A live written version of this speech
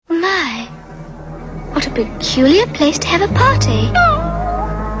What a peculiar place to have a party.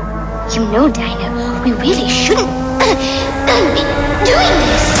 You know, Dino, we really shouldn't be doing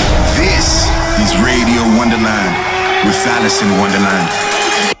this. This is Radio Wonderland with Alice in Wonderland.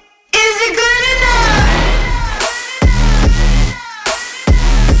 Is it good enough?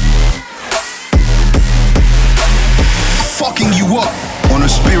 Fucking you up on a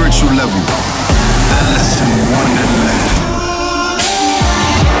spiritual level. Alice in Wonderland.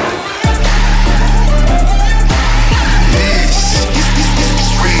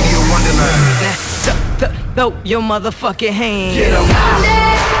 Throw your motherfucking hand. Get 'em.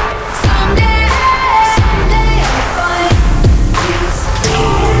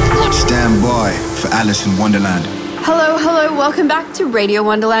 Stand by for Alice in Wonderland. Hello, welcome back to Radio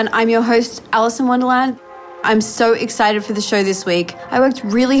Wonderland. I'm your host, Alice in Wonderland. I'm so excited for the show this week. I worked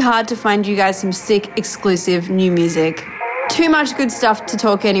really hard to find you guys some sick, exclusive new music. Too much good stuff to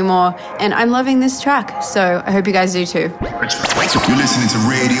talk anymore, and I'm loving this track, so I hope you guys do too. You're listening to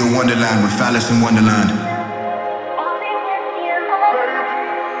Radio Wonderland with Alice in Wonderland.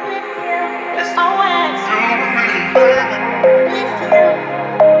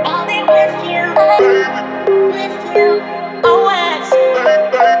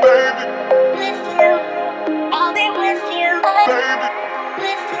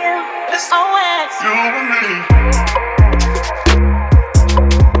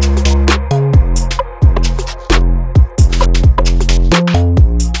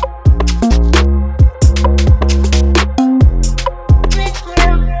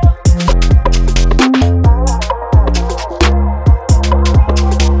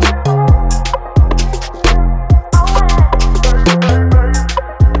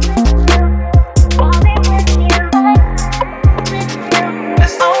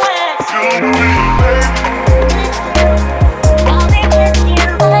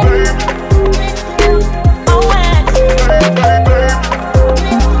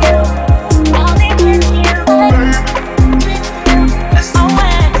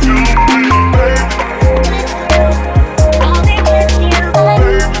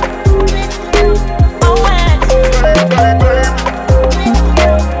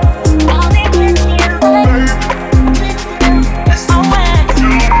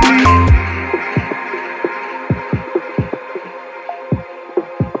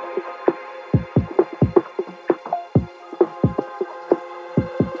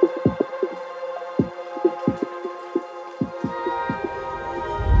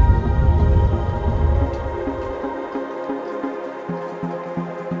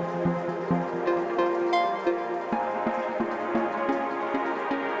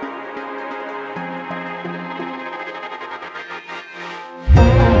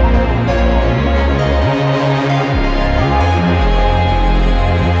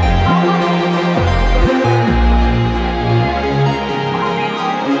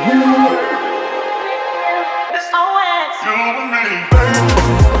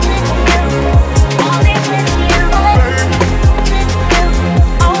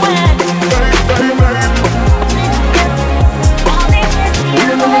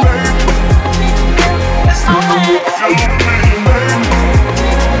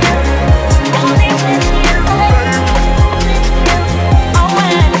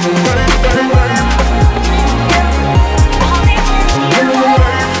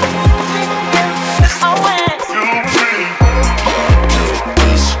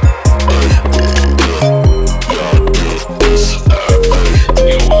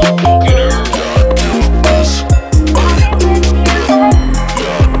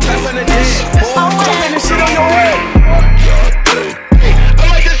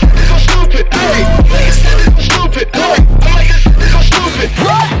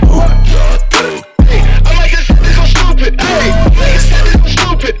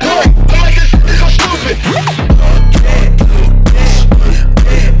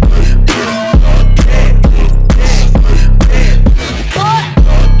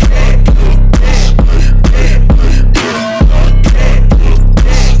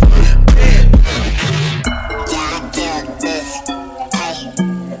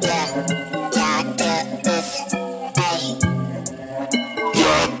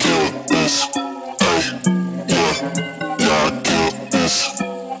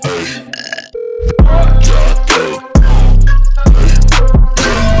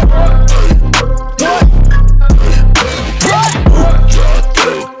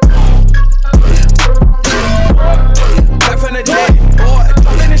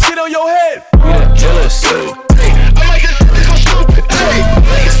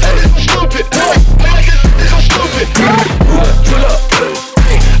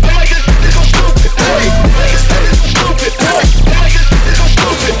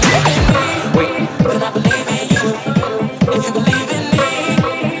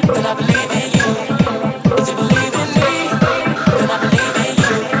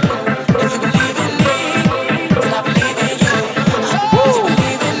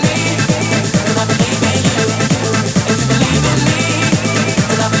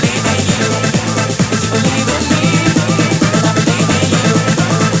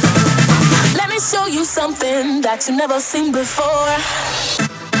 something that you never seen before.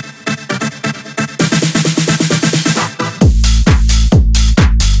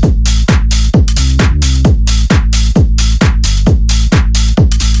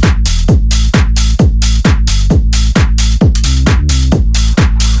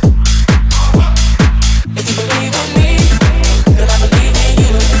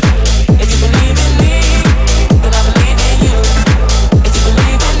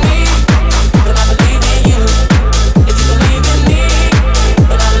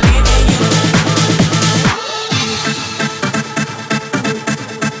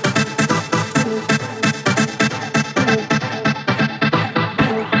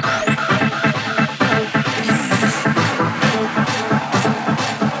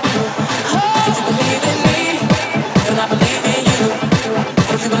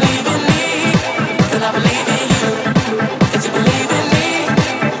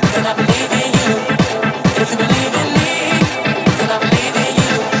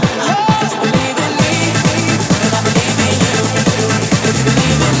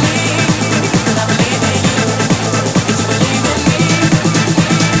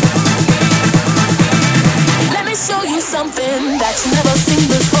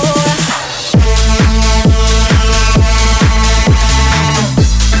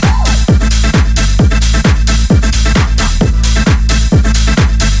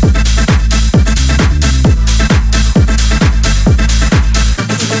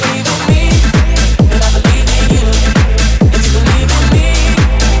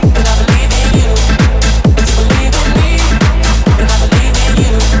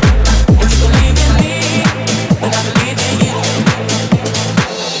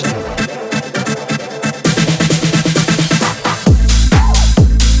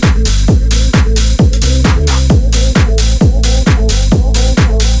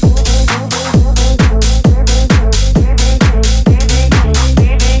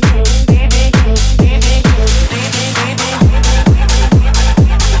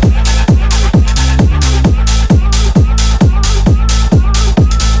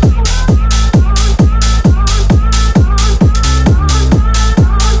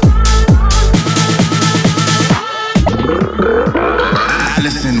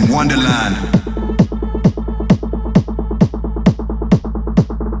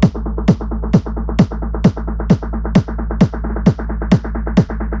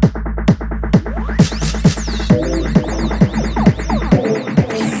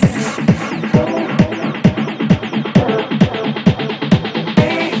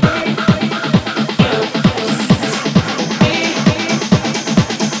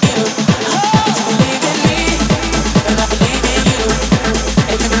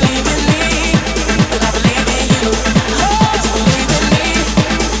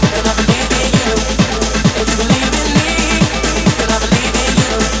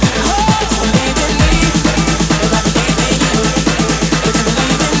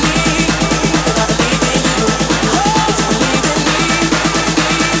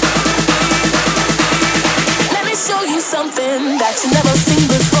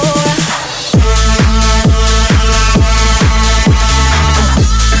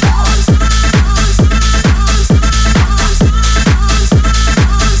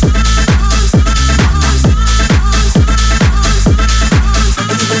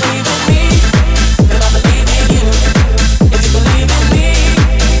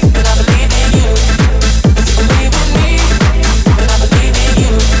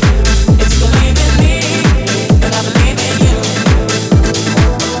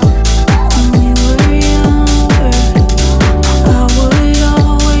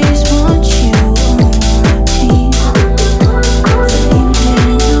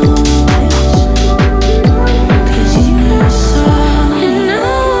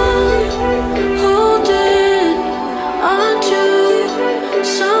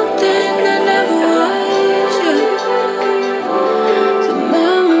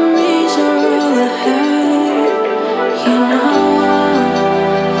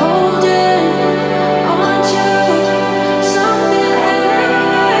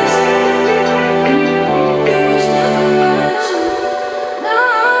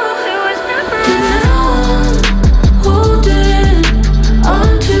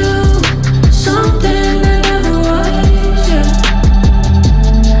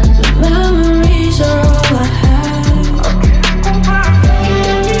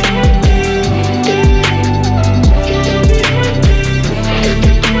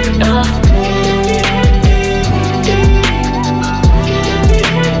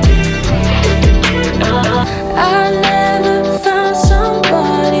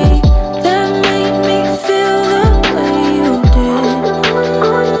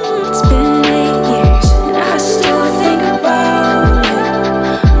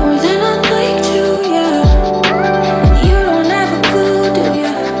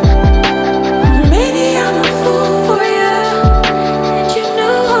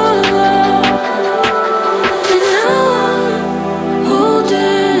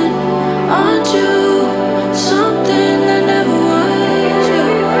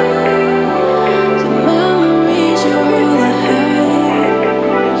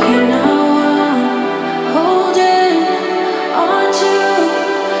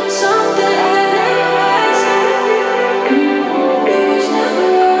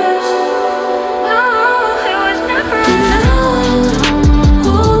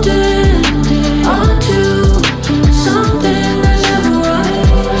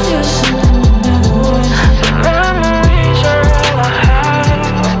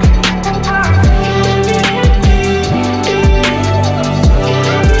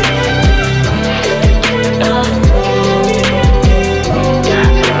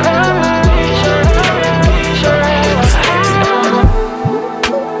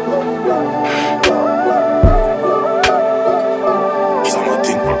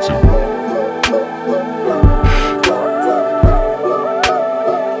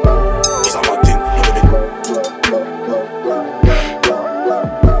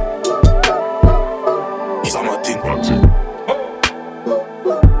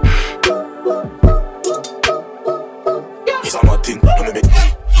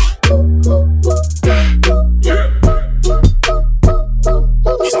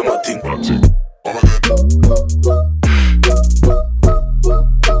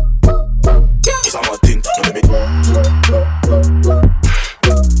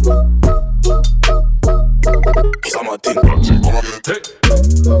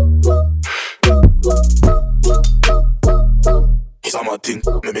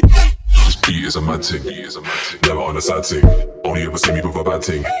 mad ting. Never on a sad ting. Only ever see me with a bad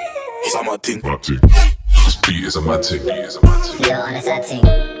ting. He's on my ting. This beat is a mad ting. Never on a sad ting.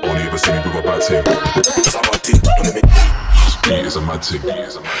 Only ever see me with a bad ting. He's on my ting. This beat is a mad ting.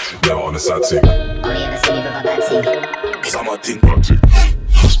 Never on a sad ting. Only ever see me with a bad ting. He's on my ting.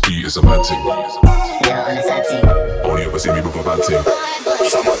 This beat is a mad ting. Never on a sad ting. Only ever see me with a bad ting.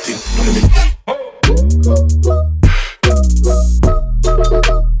 He's on my ting.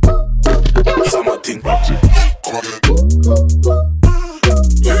 He's on my ting. Come on,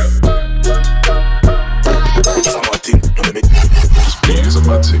 yeah. He's on my ting. This beat is a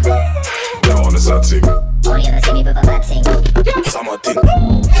mad ting. Never on a sad ting. Only ever see me with a bad ting. He's on my ting.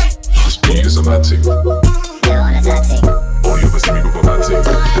 This beat is a mad ting. Never on a sad ting. Only ever see me with a bad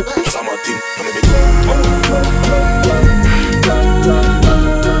ting. He's on my ting.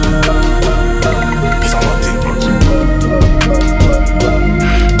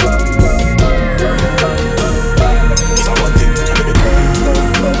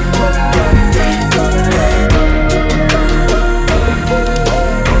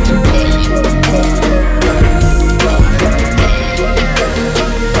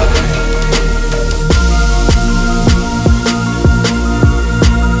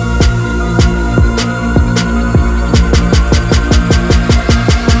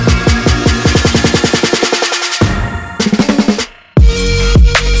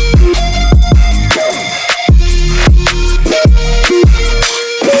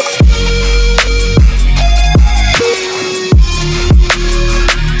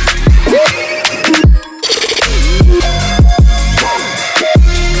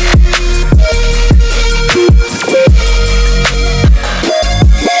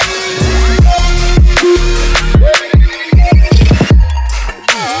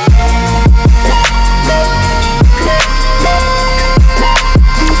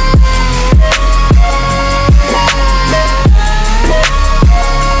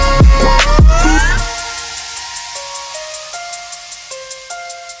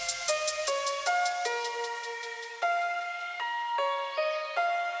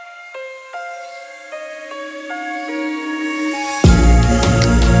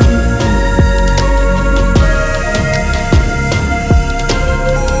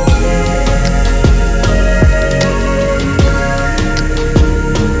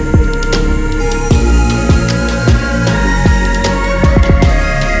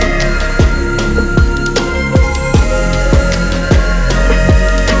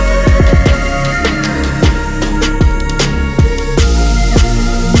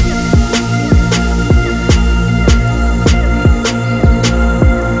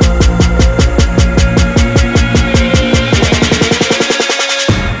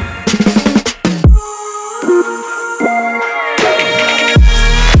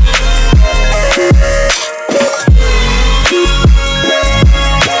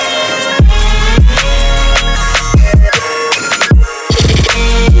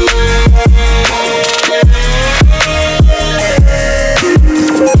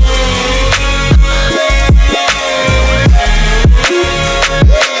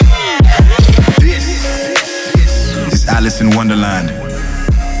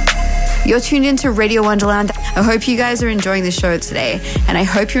 You're tuned into Radio Wonderland. I hope you guys are enjoying the show today, and I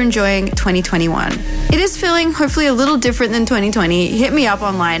hope you're enjoying 2021. It is feeling hopefully a little different than 2020. Hit me up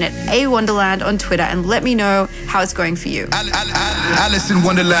online at AWonderland on Twitter and let me know how it's going for you. Alice in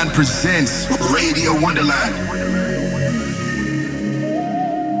Wonderland presents Radio Wonderland.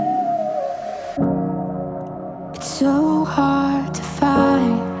 It's so hard to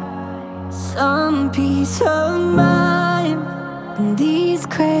find some peace of mind in these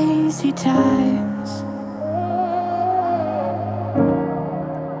crazy times.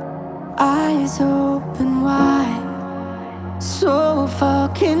 Eyes open wide, so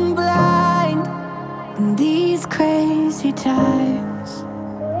fucking blind in these crazy times.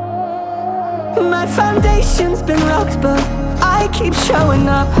 My foundation's been rocked, but I keep showing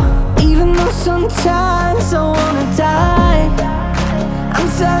up, even though sometimes I wanna die. I'm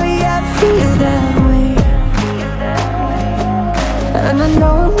sorry I feel that way, and I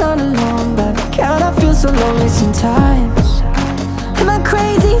know I'm not alone, but God, I feel so lonely sometimes. Am I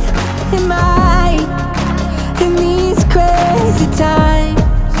crazy? Am I in these crazy times?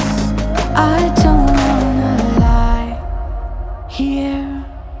 I don't wanna lie here,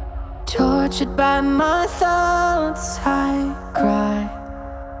 tortured by my thoughts. I cry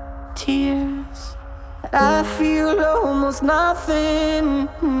tears, I feel almost nothing.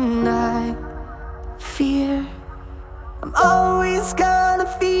 I fear I'm always gonna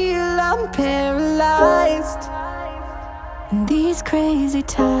feel I'm paralyzed in these crazy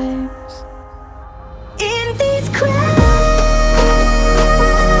times.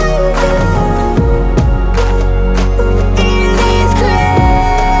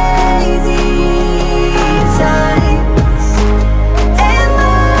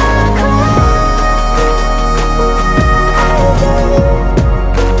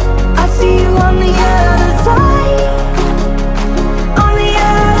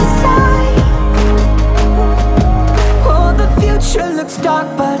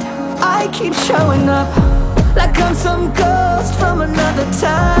 Keep showing up like I'm some ghost from another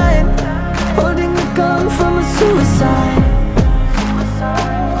time, holding a gun from a suicide.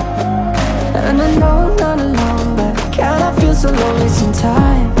 And I know I'm not alone, but can I feel so lonely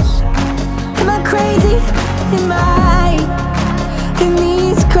sometimes? Am I crazy? Am I in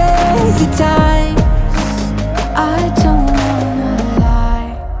these crazy times? I don't wanna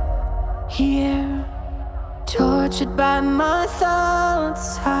lie here, tortured by my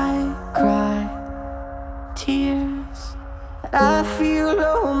thoughts. I cry tears, I feel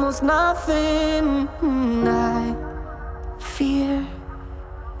almost nothing. I fear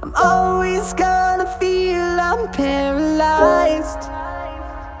I'm always gonna feel I'm paralyzed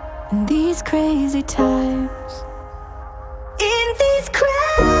in these crazy times. In these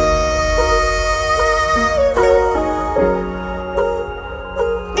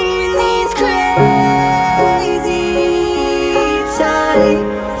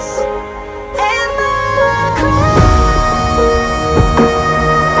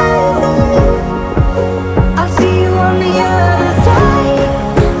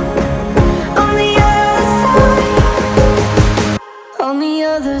on the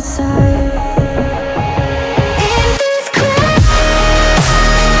other side.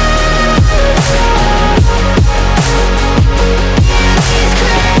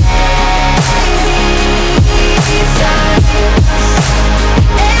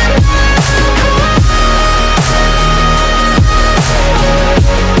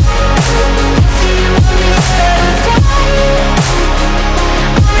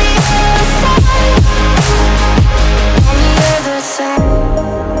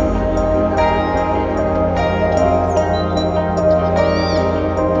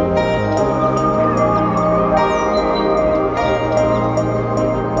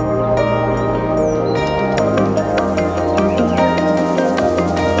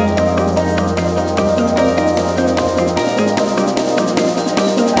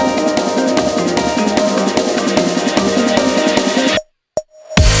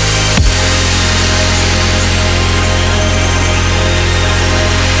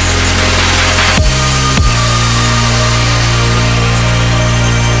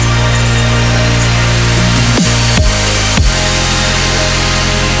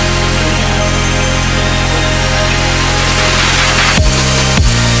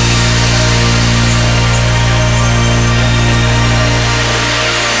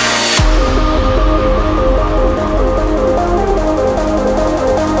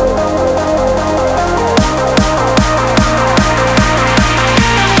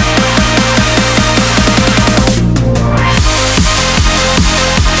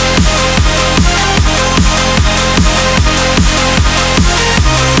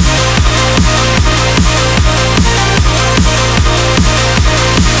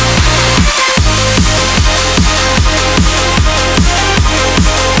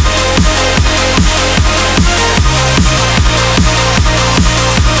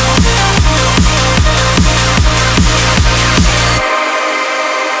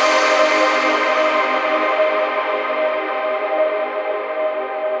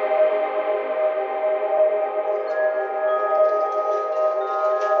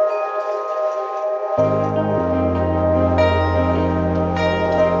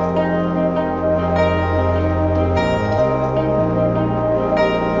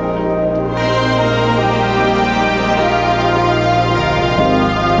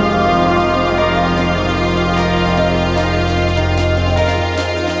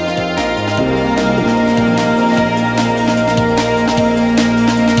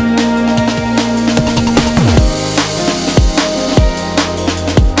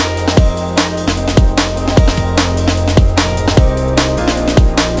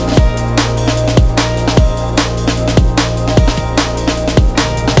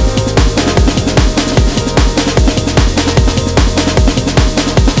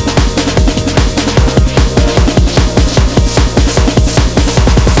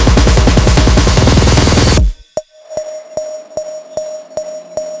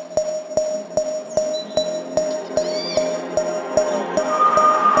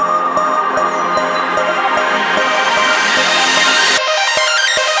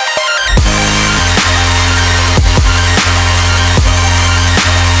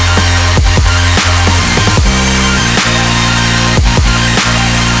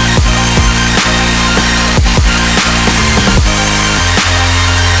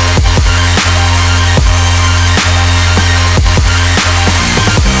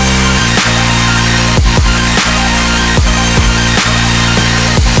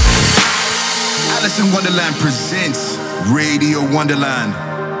 Alice in Wonderland presents Radio Wonderland.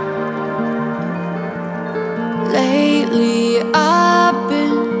 Lately I've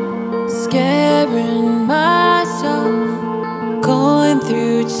been scaring myself, going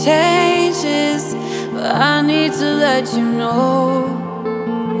through changes, but I need to let you know,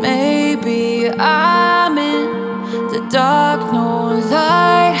 maybe I'm in the dark, no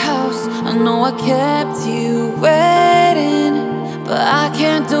lighthouse. I know I kept you waiting, but I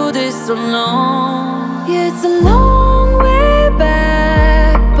can't do this alone. Yeah, it's a long way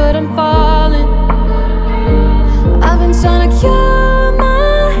back, but I'm falling. I've been trying to cure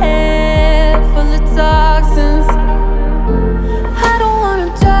my head full of toxins. I don't wanna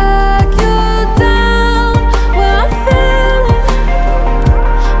drag you down where I'm feeling,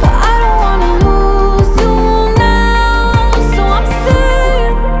 but I don't wanna lose you now. So I'm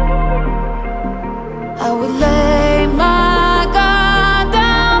saying I would lay my guard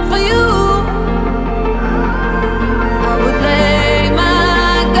down for you. I would lay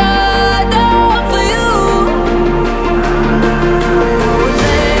my guard down for you.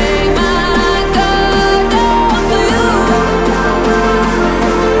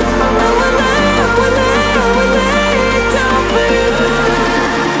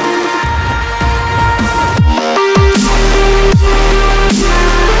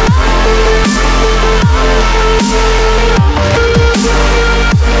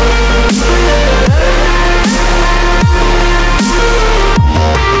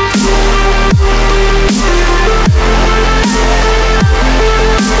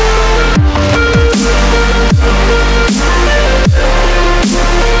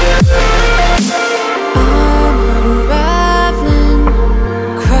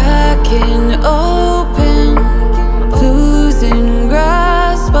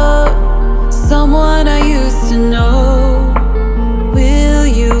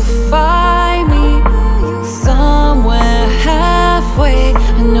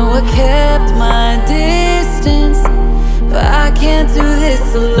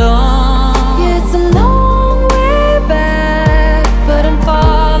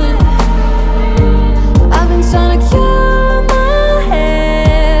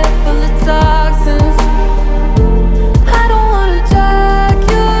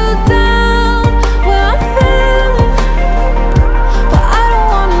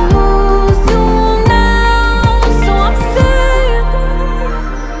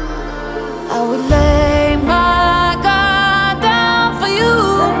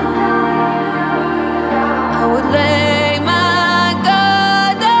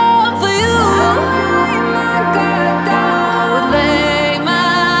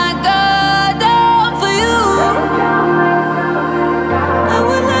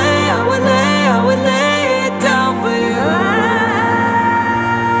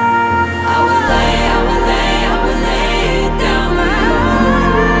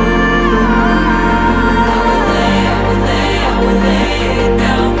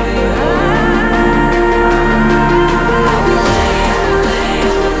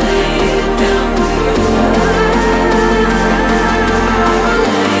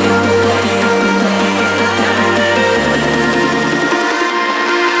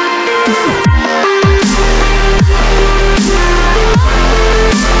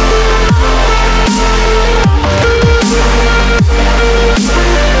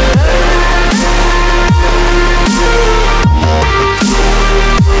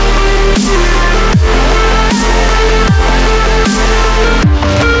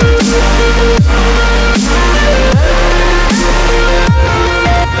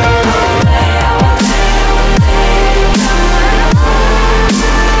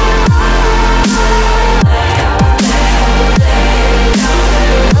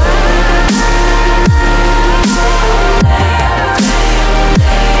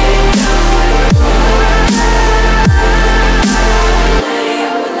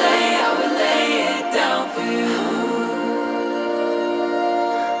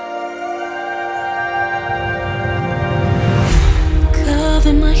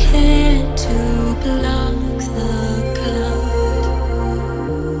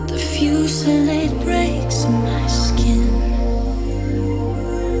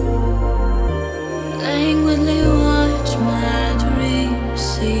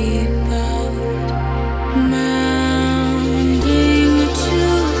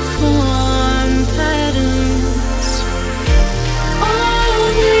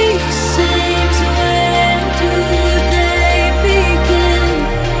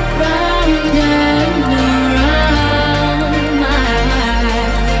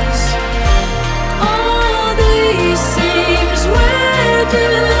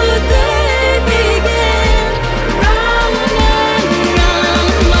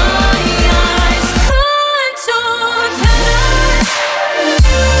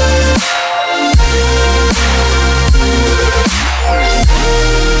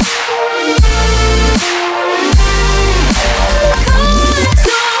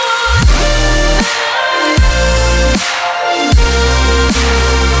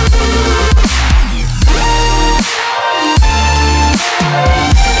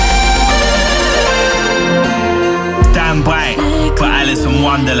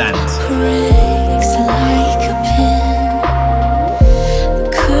 Wonderland. Breaks like a pin. The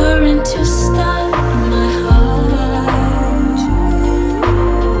current to stop my heart.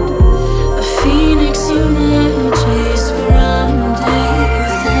 A phoenix you never chased, but I'm deep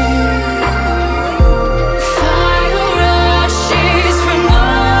within. Fire rushes from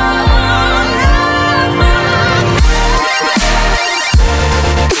all of my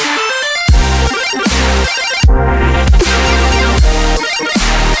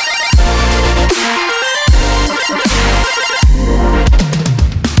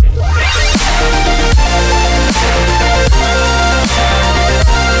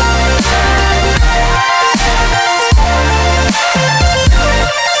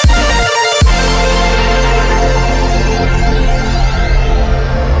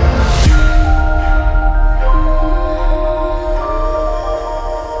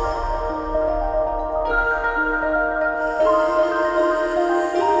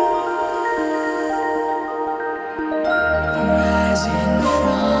rising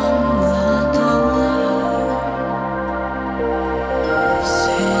from the dark,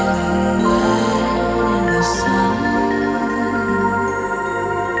 silhouette in the sun.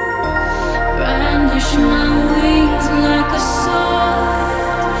 Brandish my wings like a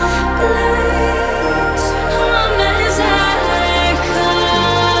sword, blades on as I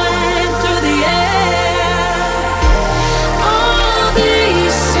cut through the air. All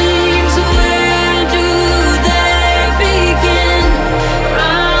these seams, where do they begin?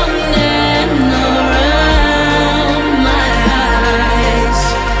 Round and around my eyes.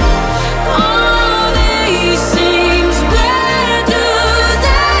 All these seams, where do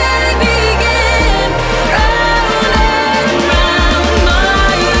they begin? Round and around my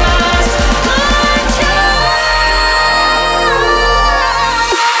eyes.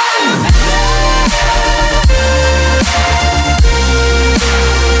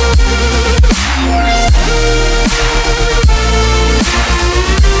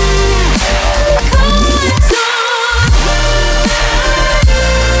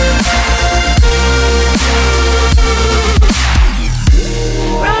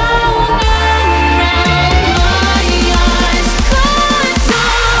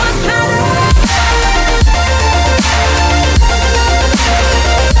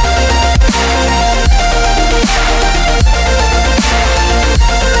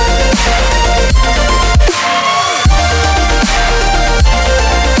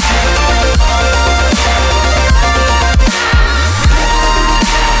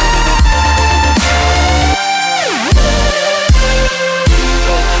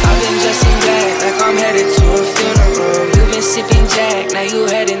 I've been dressed in black like I'm headed to a funeral. You've been sipping Jack, now you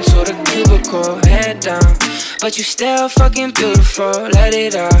heading to the cubicle. Head down, but you still fucking beautiful. Let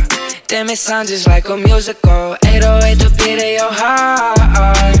it out, damn it sounds just like a musical. 808 the beat of your heart.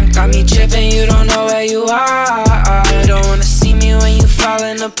 Got me tripping, you don't know where you are. Don't wanna see me when you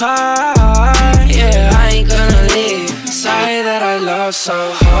falling apart. Yeah, I ain't gonna leave. Sorry that I love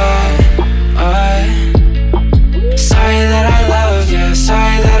so hard. Sorry that I love you,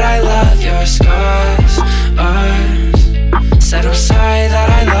 sorry that I love your scars. Said I'm sorry that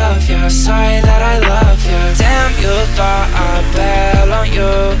I love you, sorry that I love you. Damn, you thought I'd bail on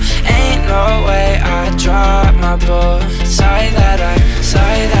you. Ain't no way I'd drop my boo. Sorry that I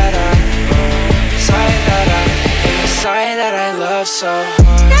love so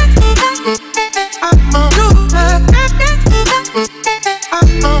hard.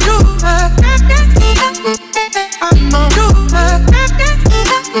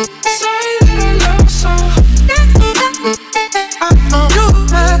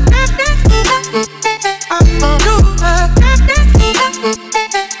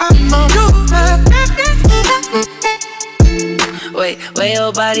 Wait, where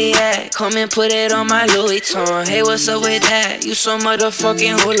your body at? Come and put it on my Louis Vuitton. Hey, what's up with that? You so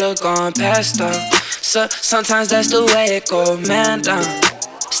motherfucking hooligan, passed up. So sometimes that's the way it go, man down.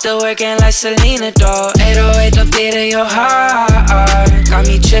 Still working like Selena, dog. 808 the beat of your heart. Got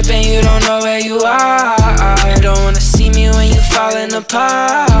me tripping, you don't know where you are. Don't wanna see me when you falling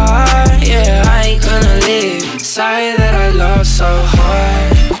apart. Yeah, I ain't gonna leave. Sorry that I love so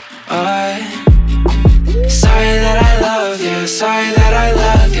hard. Sorry that I love you, sorry that I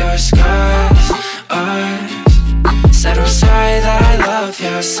love your scars. Said I'm sorry that I love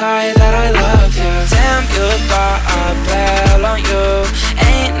you, sorry that I love you. Damn, you thought I'd bail on you.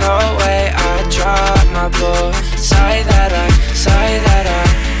 Ain't no way I'd drop my boo. Sorry that I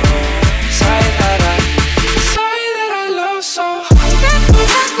love so hard.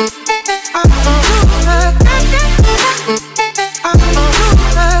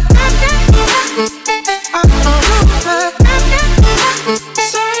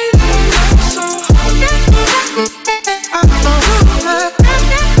 So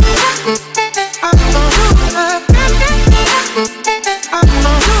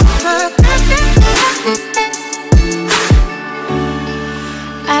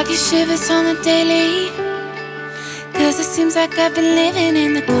you shivers on the daily. Cause it seems like I've been living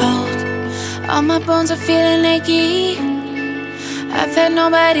in the cold. All my bones are feeling achy. I've had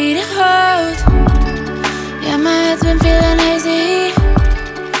nobody to hold. Yeah, my head's been feeling hazy.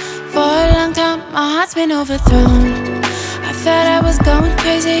 For a long time, my heart's been overthrown. I thought I was going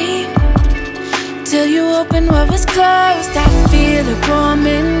crazy till you opened what was closed. I feel it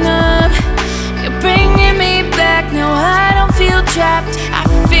warming up. You're bringing me back. Now I don't feel trapped. I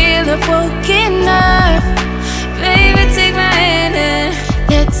feel it woken up. Baby, take my hand and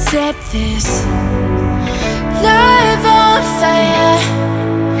let's set this love on fire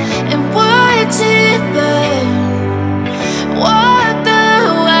and watch it burn. Walk the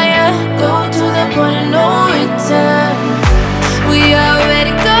wire, go to the point of no return. We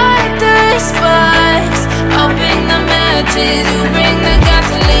already got the sparks. I'll bring the matches, you bring the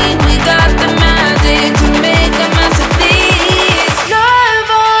gasoline. We got the magic to make a masterpiece. Love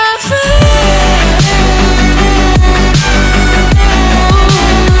on fire.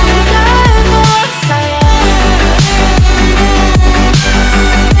 Love on fire.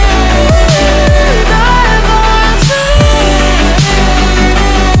 Love on fire.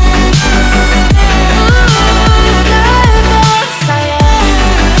 Love on fire.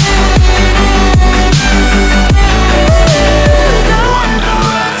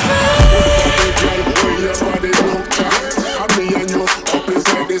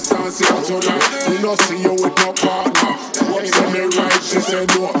 We not see you with no partner. What say me right, she say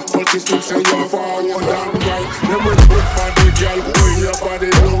no, but she still say you forward and right. Then we put body, girl, when your body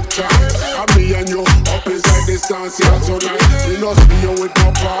look tight. And me and you up inside this dance here tonight. We not see you with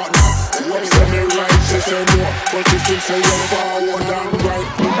no partner. What say me right, she say no, but she still say you forward and right.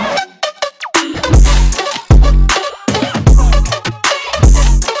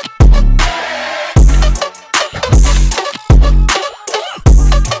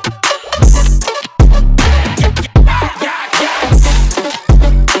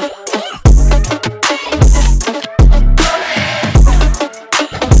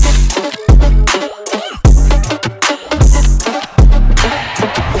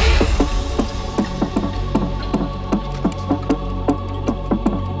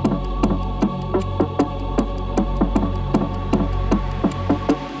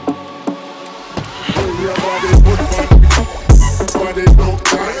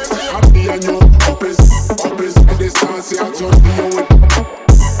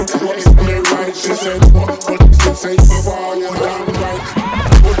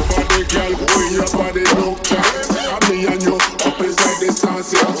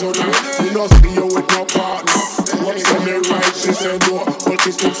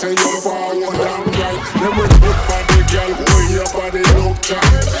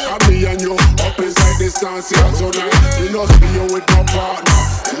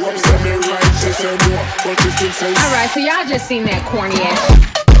 Alright, so y'all just seen that corny ass.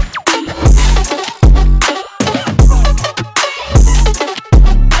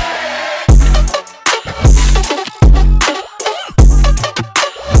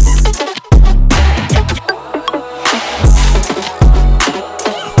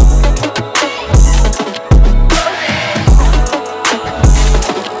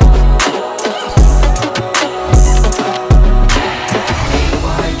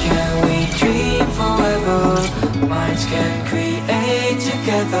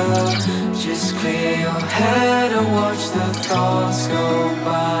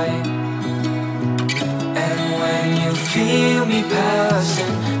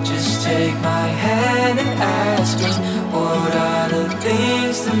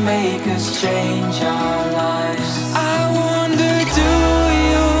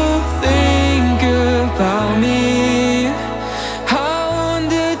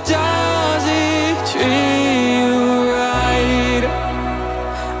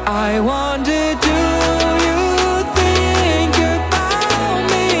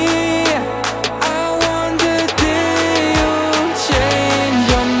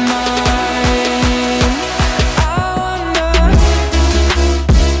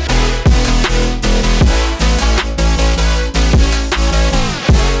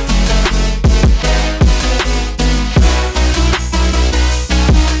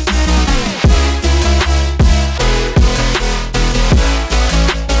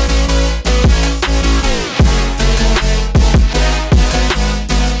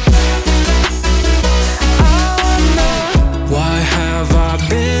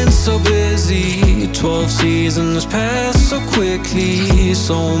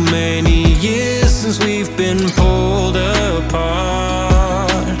 So many years since we've been pulled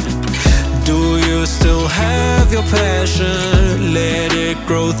apart. Do you you still have your passion. Let it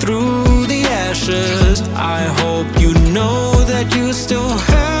grow through the ashes. I hope you know that you still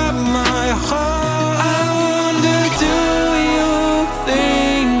have my heart. I wonder, do you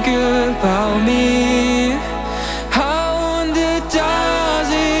think about me? I wonder, does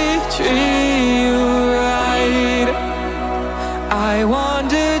it treat you right? I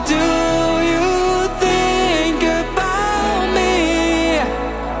wonder, do you think about me?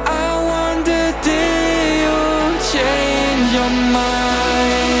 I wonder, did you change your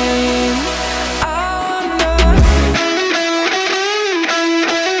mind? I wonder.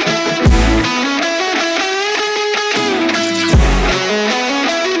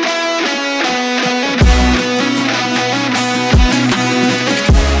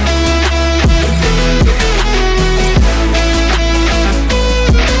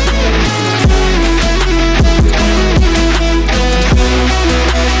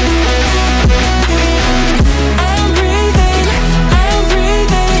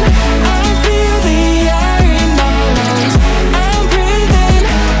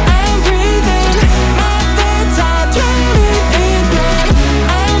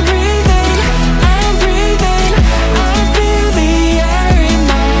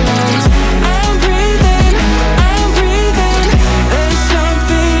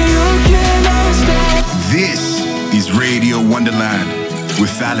 This is Radio Wonderland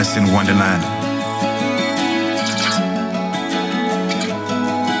with Alice in Wonderland.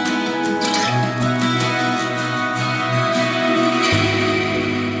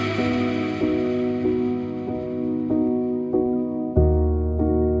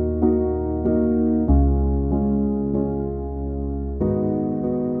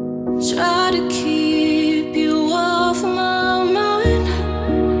 Try to keep you off my mind,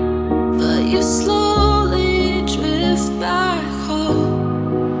 but you slowly drift back home.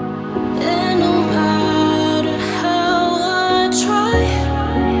 And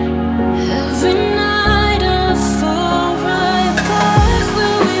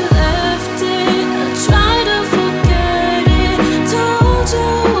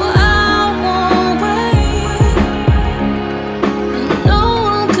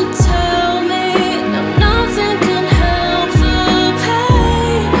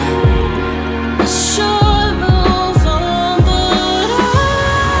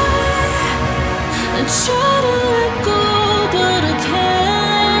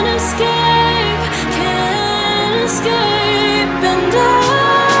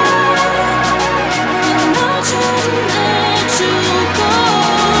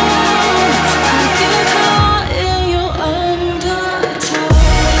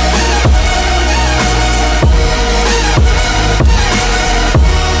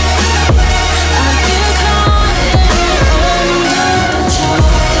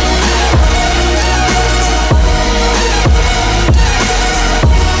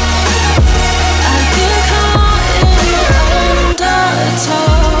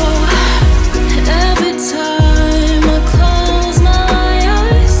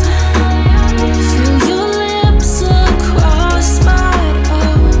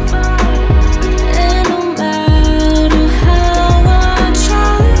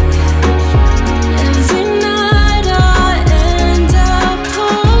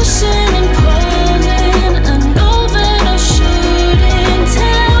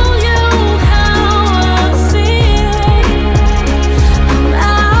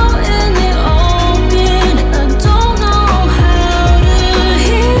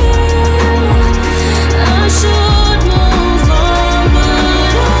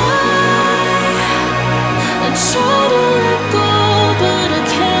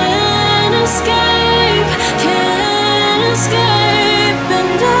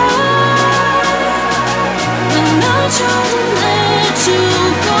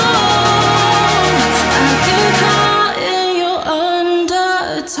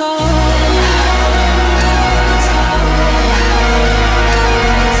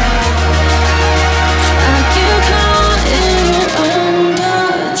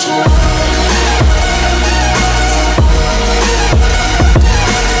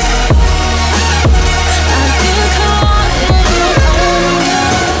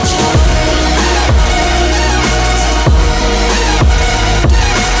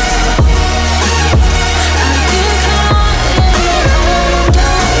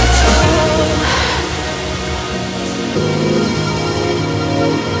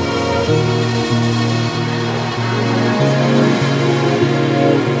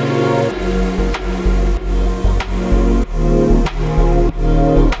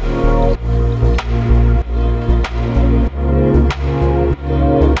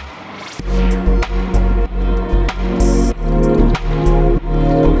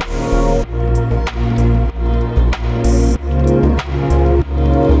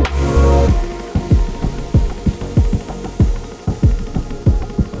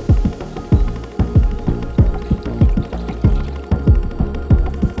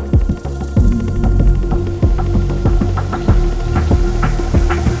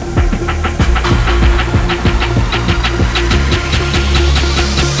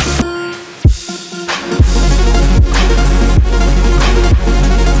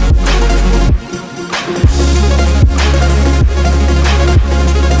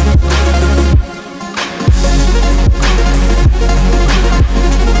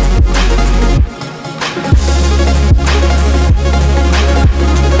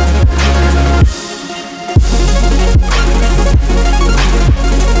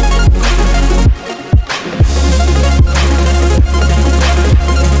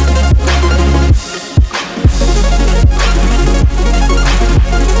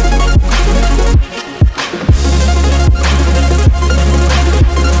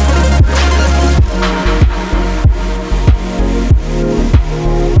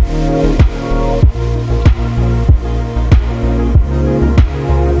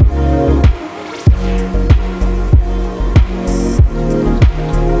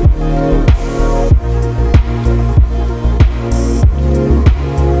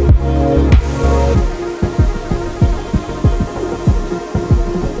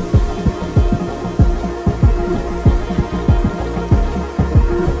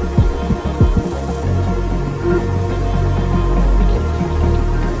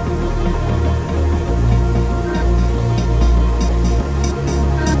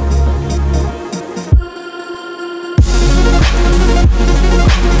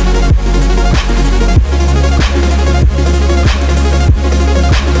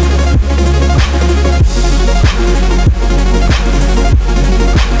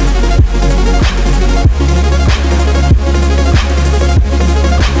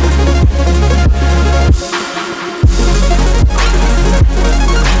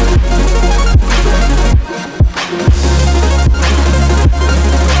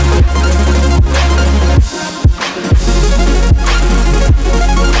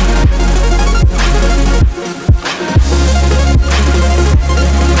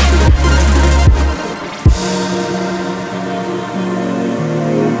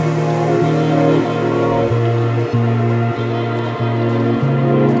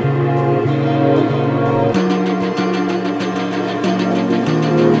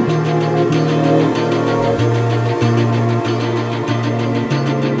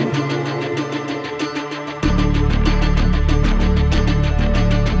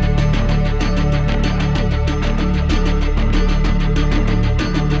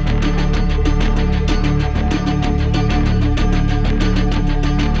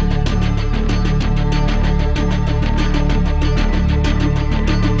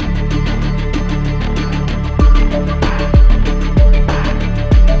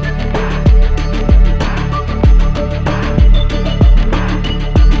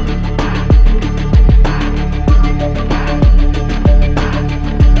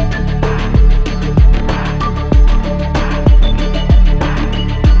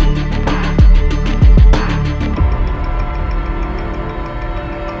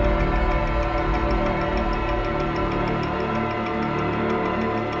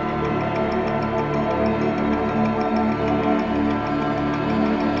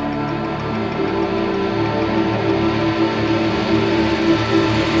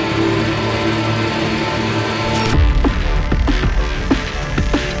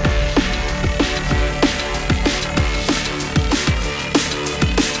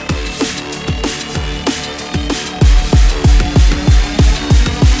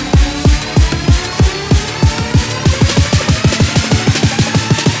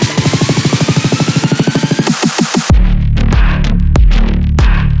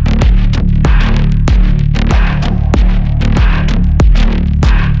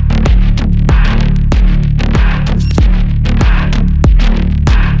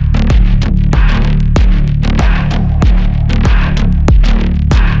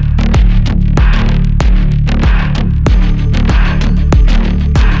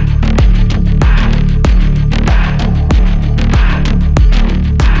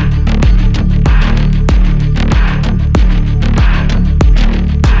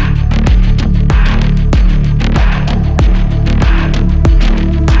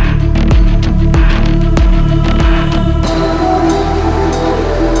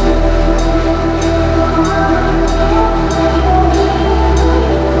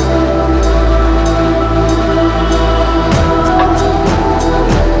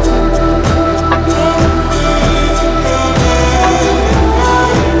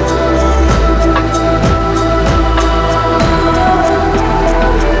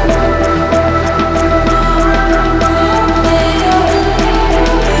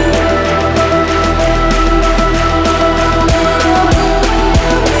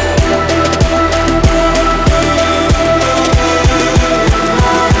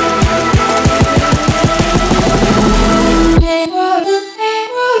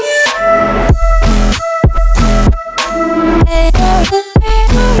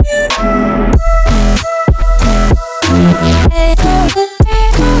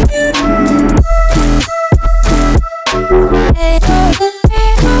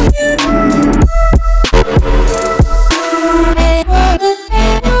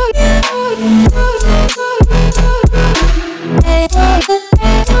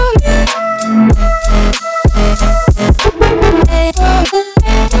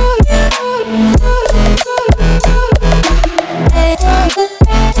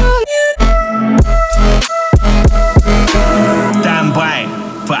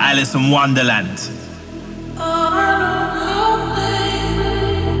Alice in Wonderland.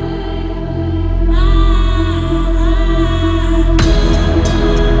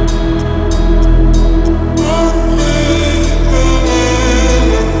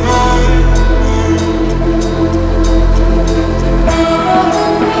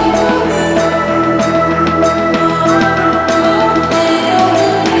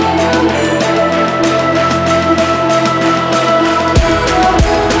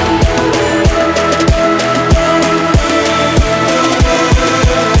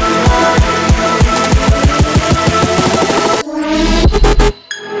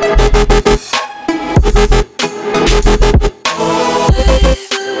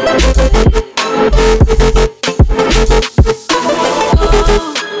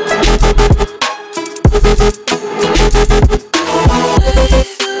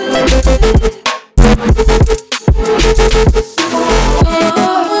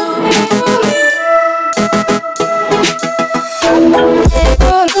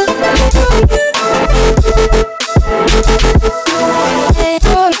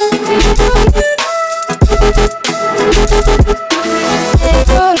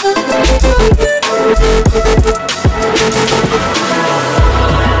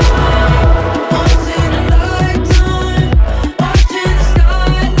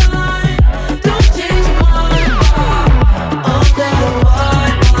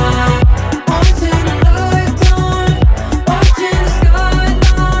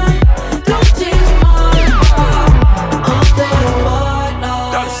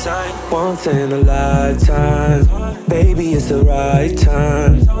 Once in a lifetime, baby, it's the right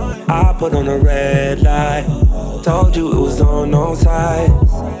time. I put on a red light, told you it was on side.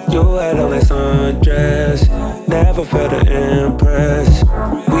 You had on that sundress, never felt to impress.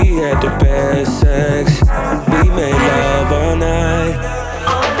 We had the best sex, we made love all night.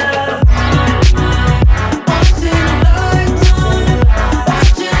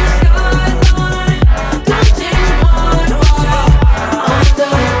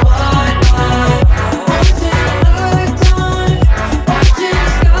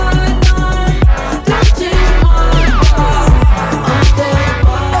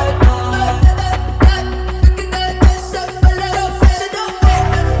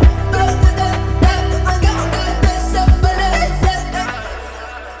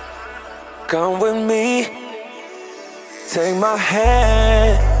 Come with me, take my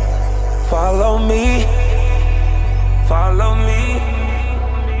hand, follow me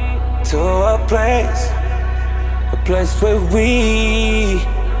to a place where we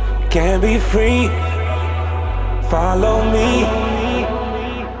can be free. Follow me.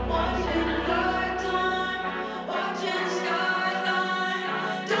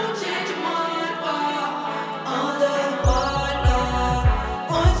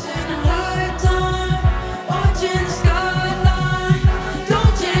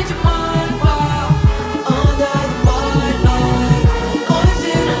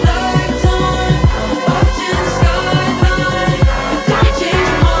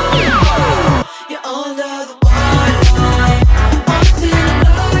 You're under the spotlight.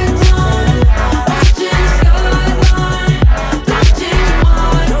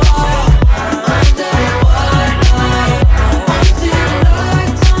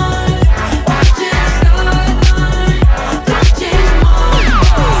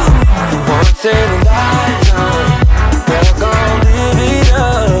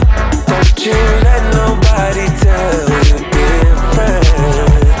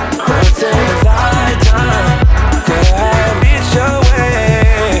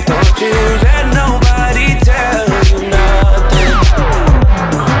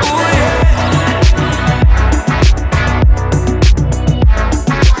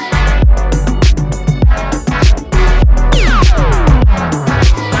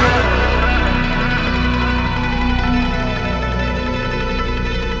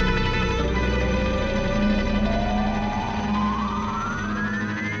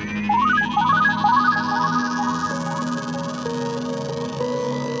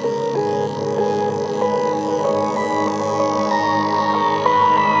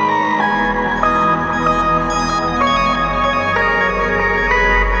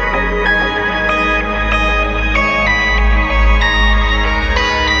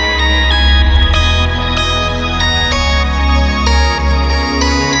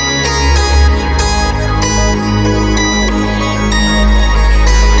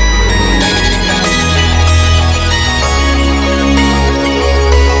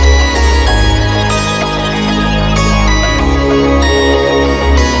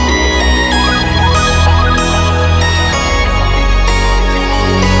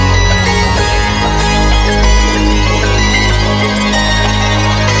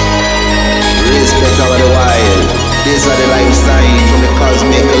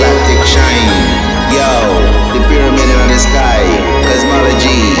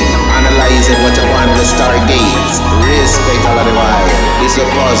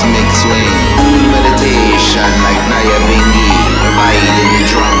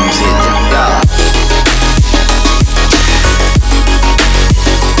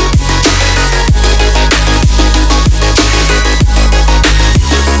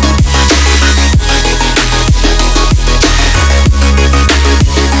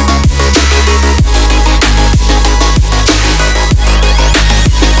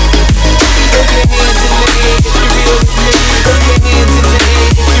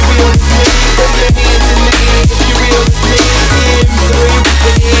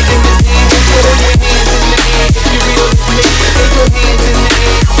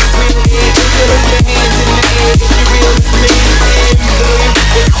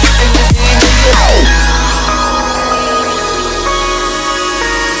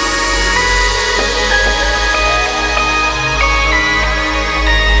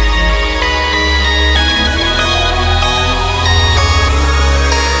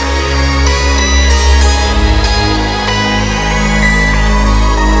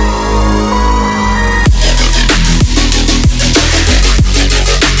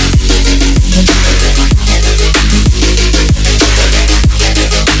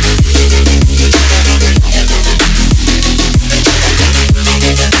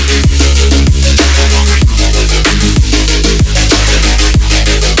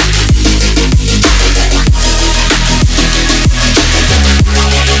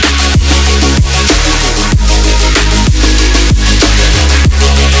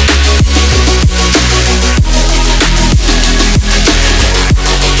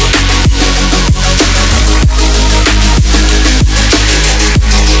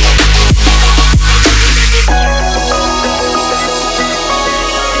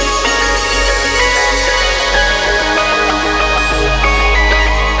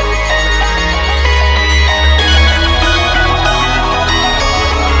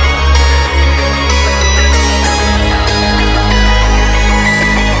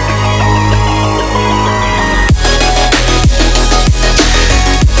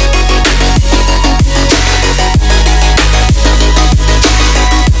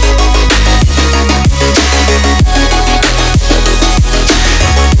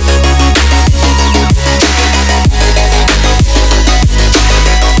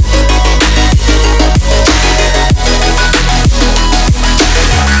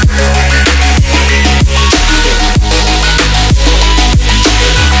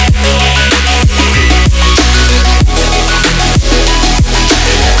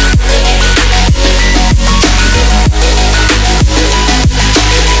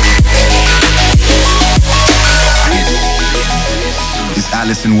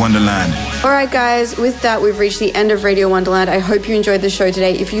 Alice in Wonderland. Alright guys, with that we've reached the end of Radio Wonderland. I hope you enjoyed the show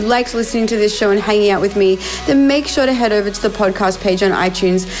today. If you liked listening to this show and hanging out with me, then make sure to head over to the podcast page on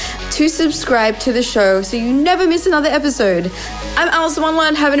iTunes to subscribe to the show so you never miss another episode. I'm Alice in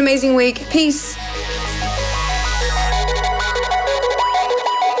Wonderland. Have an amazing week. Peace.